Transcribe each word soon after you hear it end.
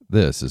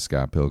This is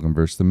Scott Pilgrim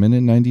vs. the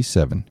Minute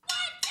 97.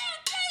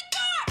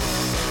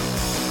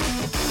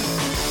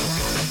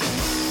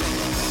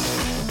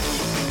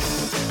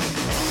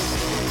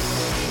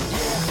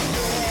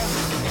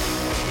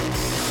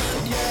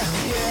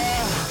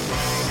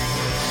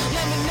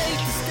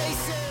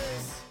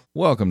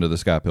 Welcome to the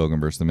Scott Pilgrim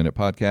vs. the Minute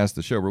podcast,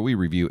 the show where we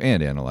review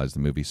and analyze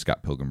the movie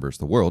Scott Pilgrim vs.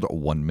 the World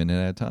 1 minute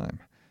at a time.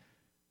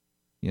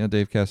 You know,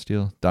 Dave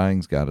Castile,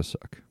 dying's gotta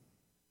suck.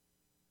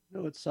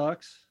 No, it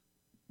sucks.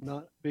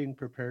 Not being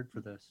prepared for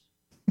this.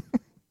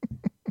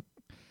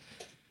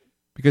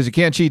 Because you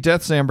can't cheat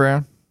death, Sam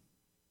Brown.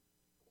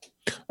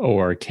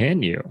 Or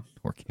can you?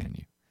 Or can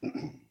you?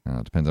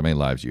 It depends how many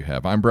lives you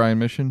have. I'm Brian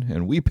Mission,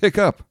 and we pick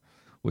up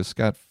with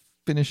Scott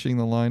finishing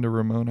the line to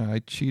Ramona, I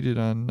cheated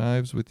on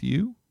knives with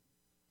you.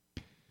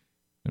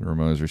 And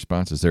Ramona's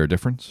response, is there a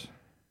difference?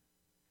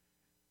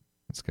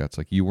 And Scott's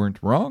like, you weren't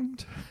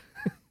wronged.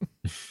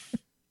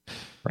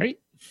 Right?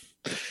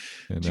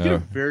 And, Did you get a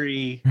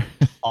very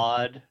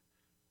odd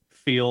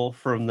feel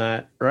from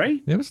that,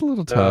 right? It was a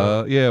little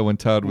Todd. Yeah, when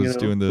Todd was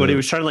doing the... When he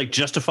was trying to like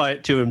justify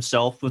it to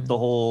himself with the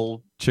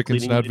whole...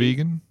 Chicken's not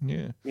vegan?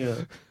 Yeah.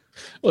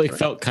 Well, it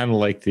felt kind of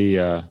like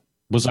the...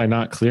 was I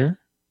not clear?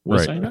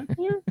 Was I not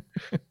clear?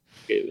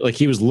 Like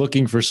he was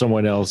looking for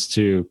someone else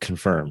to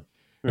confirm.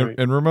 Right.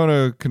 And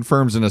Ramona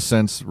confirms in a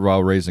sense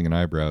while raising an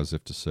eyebrow as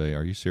if to say,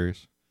 are you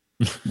serious?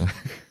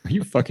 Are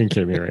you fucking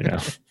kidding me right now?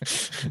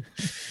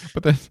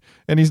 But then,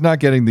 and he's not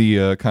getting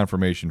the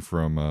confirmation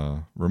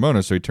from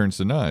Ramona, so he turns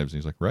to knives. And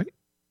he's like, right?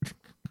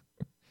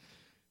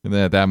 And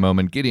then at that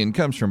moment, Gideon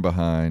comes from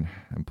behind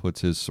and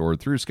puts his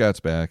sword through Scott's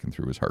back and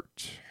through his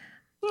heart.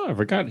 Oh, I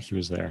forgot he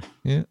was there.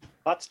 Yeah.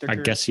 I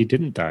guess he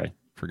didn't die.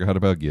 Forgot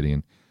about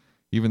Gideon.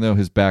 Even though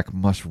his back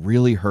must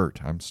really hurt.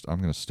 I'm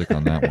going to stick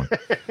on that one.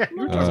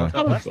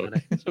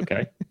 It's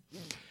okay.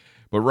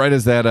 But right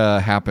as that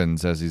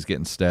happens, as he's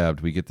getting stabbed,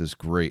 we get this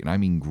great, and I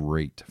mean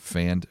great,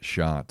 fanned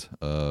shot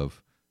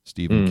of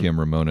Stephen, Kim,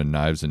 Ramona,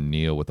 Knives, and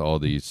Neil with all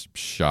these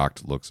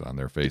shocked looks on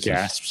their faces.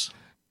 Gasps.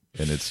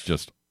 And it's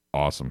just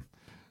awesome.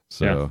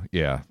 So,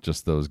 yeah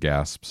just those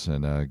gasps.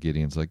 And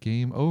Gideon's like,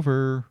 game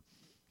over.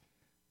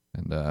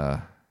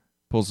 And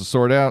pulls the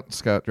sword out.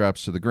 Scott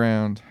drops to the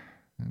ground.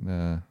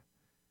 And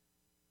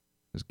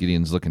as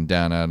Gideon's looking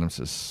down at him,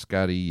 says,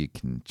 Scotty, you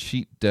can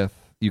cheat death.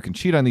 You can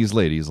cheat on these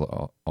ladies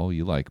all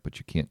you like, but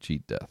you can't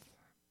cheat death.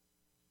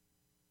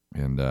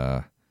 And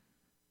as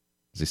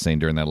he's saying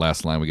during that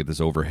last line, we get this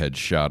overhead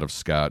shot of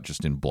Scott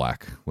just in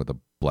black with a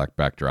black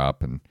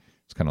backdrop, and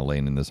it's kind of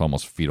laying in this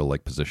almost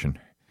fetal-like position.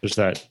 There's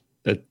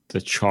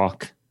the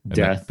chalk and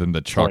death. Then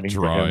the chalk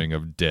drawing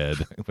of dead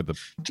with a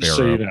arrow.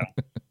 So you know.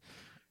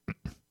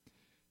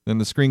 Then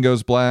the screen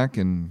goes black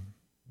and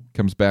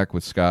comes back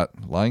with Scott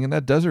lying in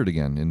that desert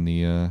again in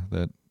the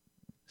that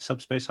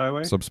subspace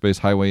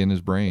highway in his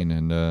brain,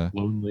 and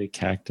lonely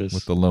cactus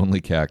with the lonely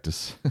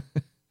cactus.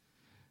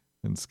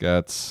 And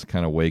Scott's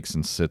kind of wakes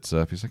and sits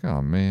up. He's like,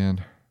 oh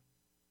man.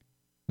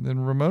 And then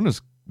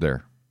Ramona's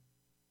there,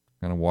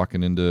 kind of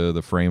walking into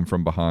the frame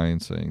from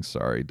behind saying,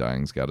 sorry,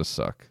 dying's gotta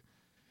suck.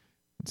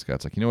 And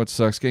Scott's like, you know what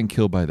sucks? Getting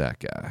killed by that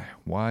guy.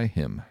 Why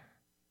him?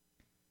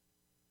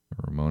 And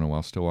Ramona,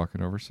 while still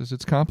walking over, says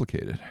it's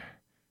complicated.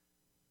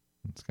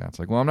 And Scott's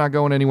like, well, I'm not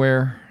going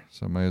anywhere,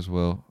 so might as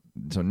well.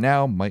 So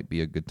now might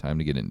be a good time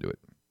to get into it.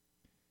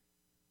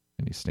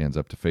 And he stands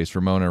up to face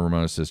Ramona.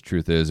 Ramona says,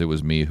 truth is, it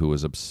was me who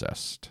was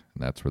obsessed.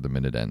 And that's where the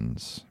minute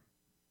ends.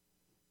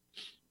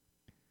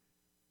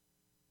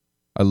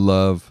 I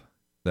love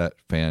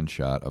that fan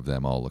shot of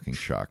them all looking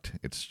shocked.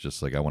 It's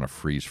just like, I want a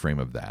freeze frame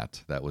of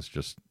that. That was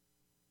just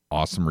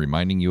awesome,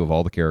 reminding you of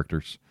all the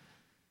characters.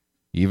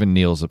 Even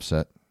Neil's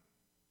upset.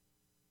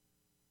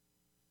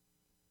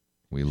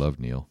 We love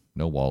Neil.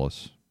 No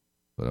Wallace,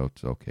 but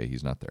it's okay.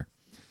 He's not there.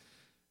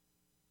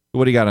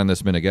 What do you got on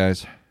this minute,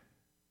 guys?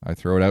 I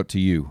throw it out to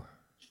you.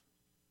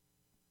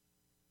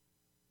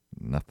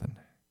 Nothing.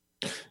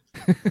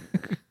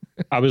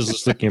 I was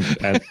just looking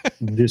at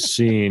this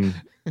scene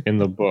in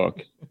the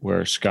book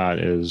where Scott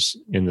is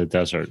in the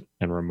desert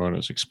and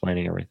Ramona's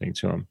explaining everything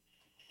to him.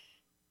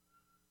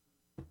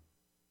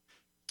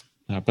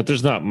 But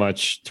there's not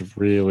much to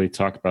really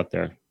talk about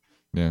there.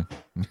 Yeah.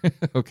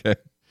 Okay.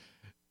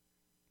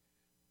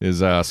 Is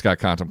Scott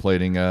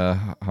contemplating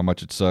how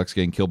much it sucks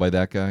getting killed by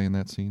that guy in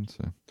that scene?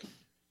 So,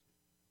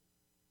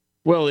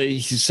 well,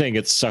 he's saying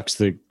it sucks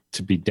to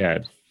be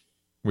dead,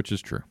 which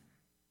is true.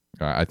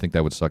 I think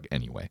that would suck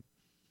anyway.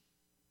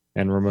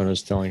 And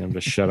Ramona's telling him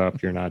to shut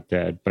up. You're not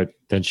dead. But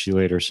then she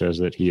later says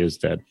that he is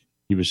dead.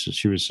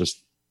 She was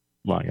just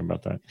lying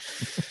about that.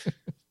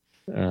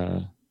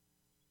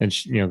 And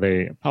she,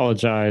 they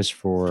apologize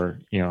for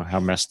how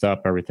messed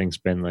up everything's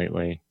been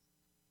lately.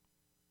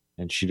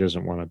 And she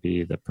doesn't want to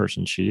be the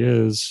person she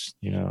is.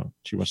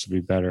 She wants to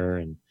be better.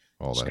 And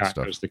all that Scott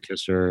stuff. Goes to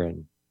kiss her.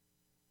 And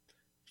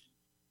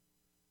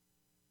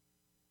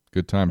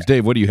good times.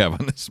 Dave, what do you have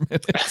on this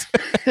minute?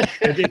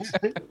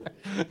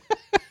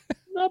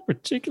 Not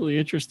particularly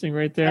interesting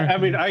right there. I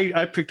mean,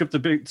 I picked up the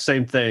big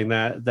same thing,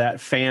 that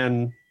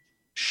fan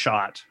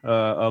shot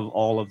of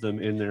all of them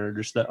in there.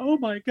 Just that, oh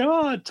my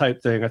God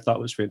type thing. I thought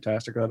was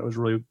fantastic. I thought it was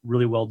really,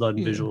 really well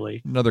done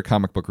visually. Another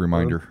comic book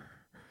reminder.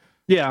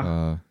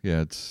 Yeah.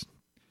 It's,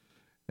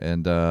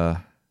 and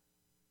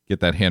get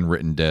that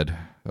handwritten dead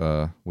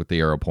with the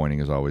arrow pointing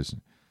as always.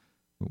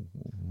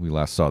 We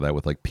last saw that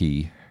with like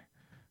P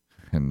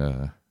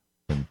and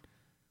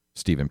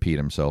Stephen Pete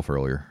himself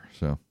earlier.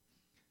 So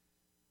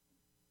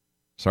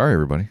sorry,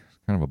 everybody. It's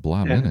kind of a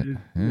blah minute.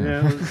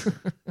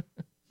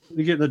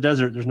 You get in the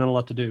desert, there's not a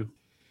lot to do.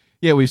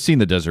 Yeah, we've seen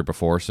the desert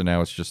before, so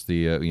now it's just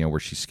the where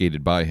she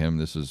skated by him.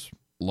 This is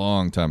a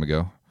long time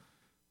ago,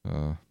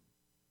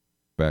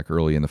 back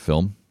early in the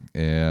film,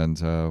 and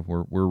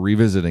we're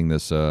revisiting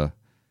this. This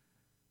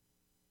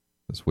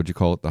what'd you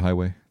call it? The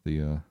highway,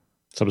 the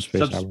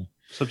subspace highway.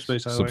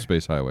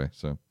 Subspace highway.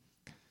 So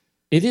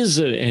it is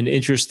an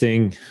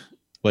interesting,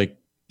 like,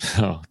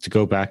 to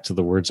go back to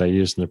the words I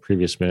used in the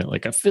previous minute,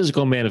 like a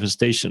physical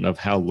manifestation of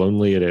how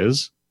lonely it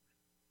is.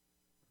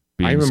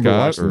 I remember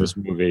watching this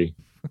movie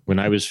when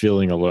I was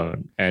feeling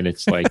alone, and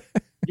it's like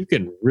you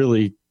can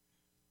really,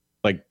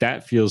 like,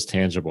 that feels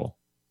tangible.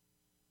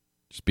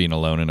 Just being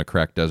alone in a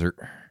cracked desert.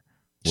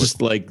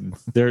 Just like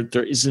there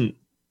isn't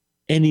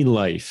any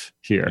life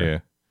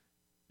here,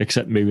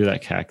 except maybe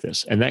that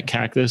cactus, and that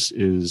cactus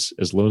is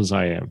as lone as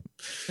I am.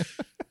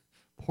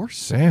 Poor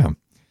Sam.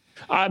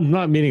 I'm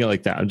not meaning it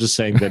like that. I'm just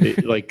saying that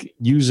it, like,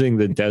 using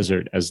the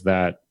desert as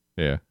that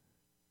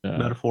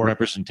metaphor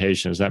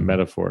representation, as that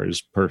metaphor, is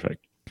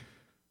perfect.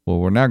 Well,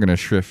 we're now going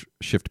to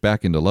shift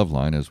back into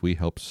Loveline as we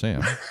help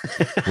Sam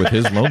with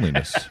his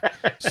loneliness.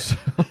 So.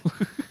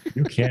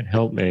 You can't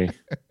help me.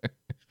 A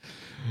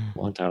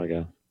long time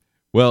ago.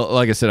 Well,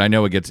 like I said, I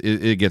know it gets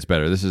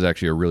better. This is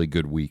actually a really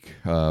good week,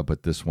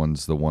 but this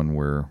one's the one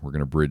where we're going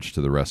to bridge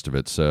to the rest of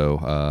it.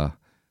 So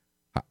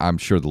I'm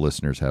sure the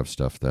listeners have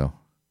stuff, though.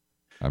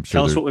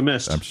 Tell us what we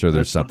missed. I'm sure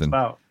there's something.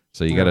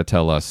 So you got to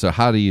tell us. So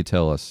how do you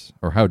tell us,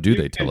 or how do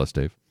they tell us,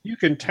 Dave? You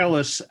can tell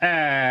us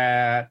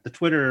at the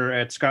Twitter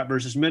at Scott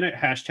vs. Minute,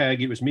 hashtag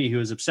it was me who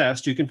was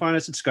obsessed. You can find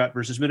us at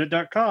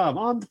scottvsminute.com,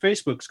 on the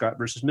Facebook Scott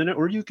vs. Minute,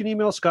 or you can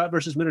email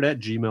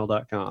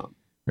scottvsminute@gmail.com.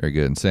 Very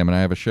good. And Sam and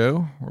I have a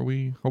show where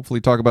we hopefully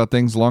talk about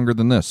things longer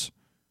than this.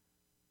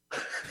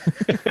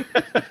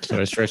 So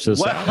I stretch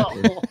this out.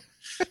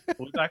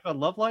 We're back on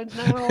Love Lines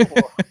now?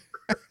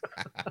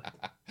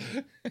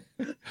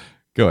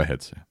 Go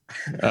ahead,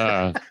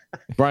 Sam.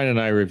 Brian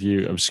and I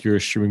review obscure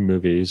streaming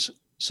movies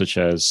such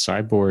as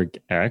Cyborg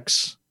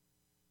X.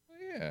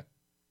 Yeah.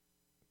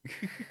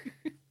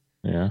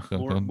 Yeah.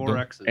 More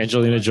X's.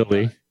 Angelina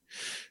Jolie.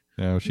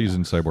 No, she's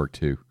in Cyborg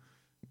 2.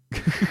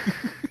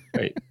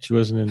 Wait, she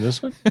wasn't in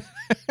this one?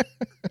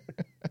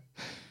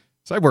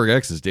 Cyborg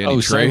X is Danny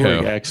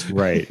Trejo. Cyborg X,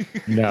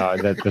 right. No,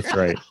 that's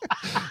right.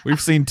 We've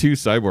seen 2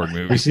 Cyborg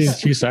movies. We've seen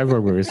 2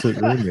 Cyborg movies. That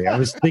ruined me. I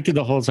was thinking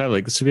the whole time,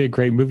 like, this would be a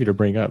great movie to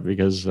bring up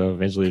because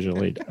of Angelina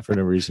Jolie for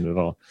no reason at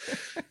all.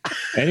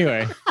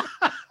 Anyway.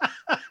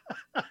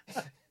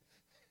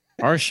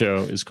 Our show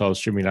is called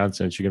Streaming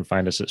Nonsense. You can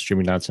find us at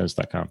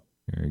streamingnonsense.com.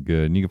 Very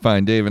good. And you can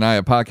find Dave and I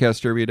at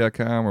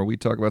podcastderby.com, where we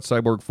talk about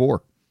Cyborg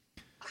 4.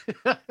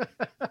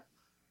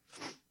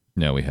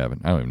 No, we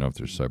haven't. I don't even know if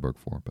there's Cyborg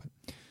 4, but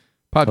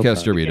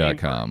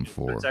podcastderby.com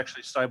for... It's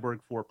actually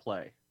Cyborg 4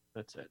 Play.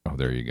 That's it. Oh,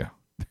 there you go.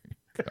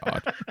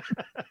 God.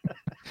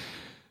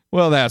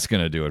 Well, that's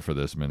going to do it for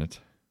this minute.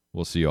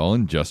 We'll see you all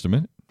in just a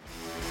minute.